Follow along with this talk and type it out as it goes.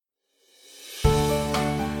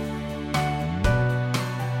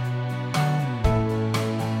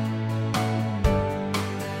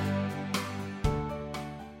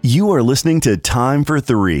You are listening to Time for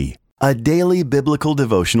Three, a daily biblical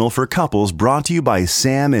devotional for couples brought to you by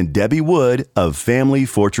Sam and Debbie Wood of Family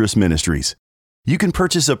Fortress Ministries. You can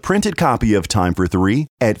purchase a printed copy of Time for Three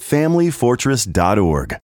at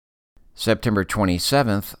familyfortress.org. September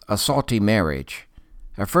 27th, A Salty Marriage.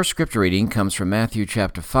 Our first scripture reading comes from Matthew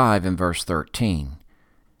chapter 5 and verse 13.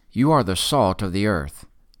 You are the salt of the earth,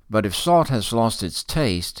 but if salt has lost its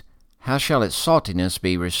taste, how shall its saltiness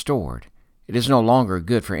be restored? It is no longer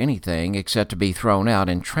good for anything except to be thrown out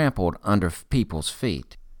and trampled under people's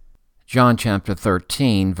feet. John chapter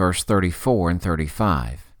 13, verse 34 and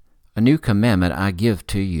 35. A new commandment I give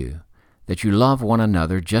to you, that you love one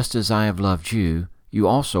another just as I have loved you, you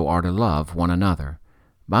also are to love one another.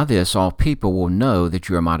 By this all people will know that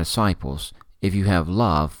you are my disciples, if you have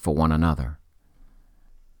love for one another.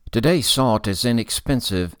 Today salt is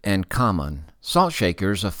inexpensive and common. Salt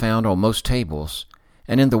shakers are found on most tables,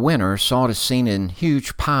 and in the winter, salt is seen in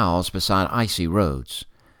huge piles beside icy roads.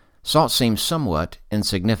 Salt seems somewhat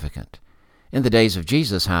insignificant. In the days of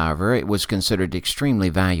Jesus, however, it was considered extremely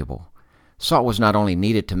valuable. Salt was not only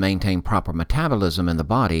needed to maintain proper metabolism in the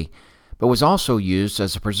body, but was also used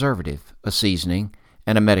as a preservative, a seasoning,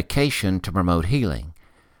 and a medication to promote healing.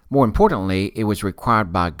 More importantly, it was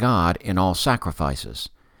required by God in all sacrifices.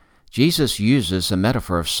 Jesus uses the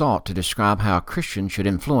metaphor of salt to describe how a Christian should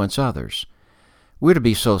influence others. We're to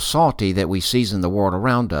be so salty that we season the world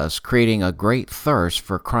around us, creating a great thirst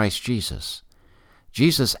for Christ Jesus.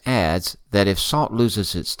 Jesus adds that if salt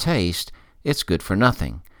loses its taste, it's good for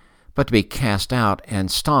nothing, but to be cast out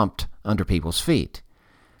and stomped under people's feet.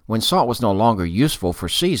 When salt was no longer useful for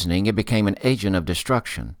seasoning, it became an agent of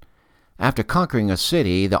destruction. After conquering a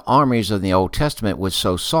city, the armies of the Old Testament would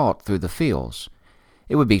sow salt through the fields.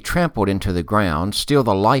 It would be trampled into the ground, steal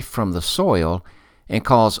the life from the soil, and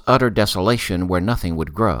cause utter desolation where nothing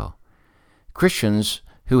would grow. Christians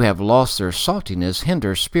who have lost their saltiness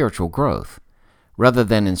hinder spiritual growth. Rather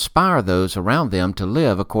than inspire those around them to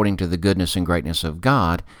live according to the goodness and greatness of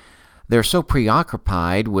God, they're so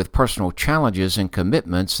preoccupied with personal challenges and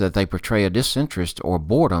commitments that they portray a disinterest or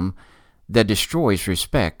boredom that destroys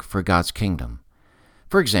respect for God's kingdom.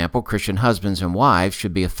 For example, Christian husbands and wives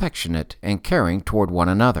should be affectionate and caring toward one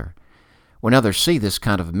another. When others see this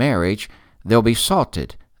kind of marriage, they'll be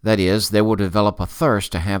salted. That is, they will develop a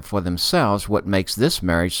thirst to have for themselves what makes this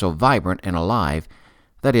marriage so vibrant and alive,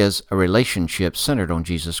 that is, a relationship centered on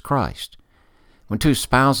Jesus Christ. When two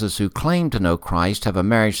spouses who claim to know Christ have a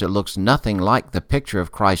marriage that looks nothing like the picture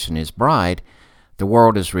of Christ and His bride, the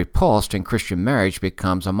world is repulsed and Christian marriage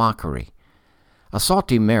becomes a mockery. A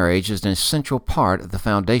salty marriage is an essential part of the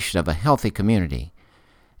foundation of a healthy community.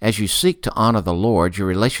 As you seek to honor the Lord, your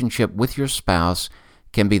relationship with your spouse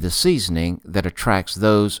can be the seasoning that attracts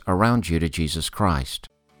those around you to Jesus Christ.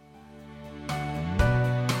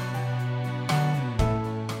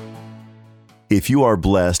 If you are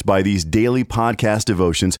blessed by these daily podcast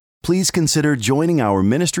devotions, please consider joining our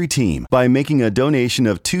ministry team by making a donation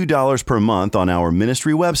of $2 per month on our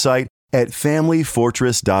ministry website at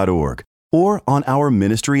familyfortress.org or on our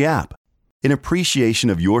ministry app. In appreciation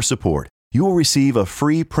of your support, you will receive a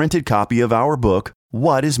free printed copy of our book,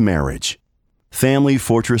 What is Marriage? Family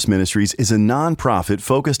Fortress Ministries is a nonprofit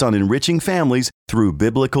focused on enriching families through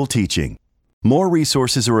biblical teaching. More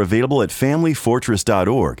resources are available at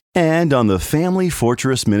familyfortress.org and on the Family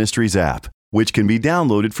Fortress Ministries app, which can be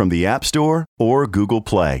downloaded from the App Store or Google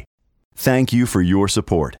Play. Thank you for your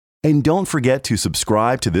support, and don't forget to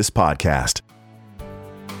subscribe to this podcast.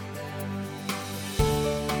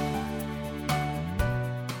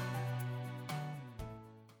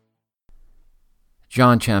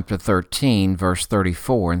 John chapter 13, verse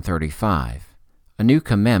 34 and 35. A new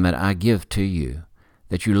commandment I give to you,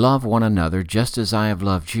 that you love one another just as I have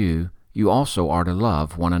loved you, you also are to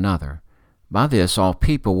love one another. By this all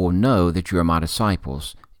people will know that you are my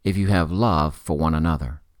disciples, if you have love for one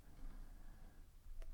another.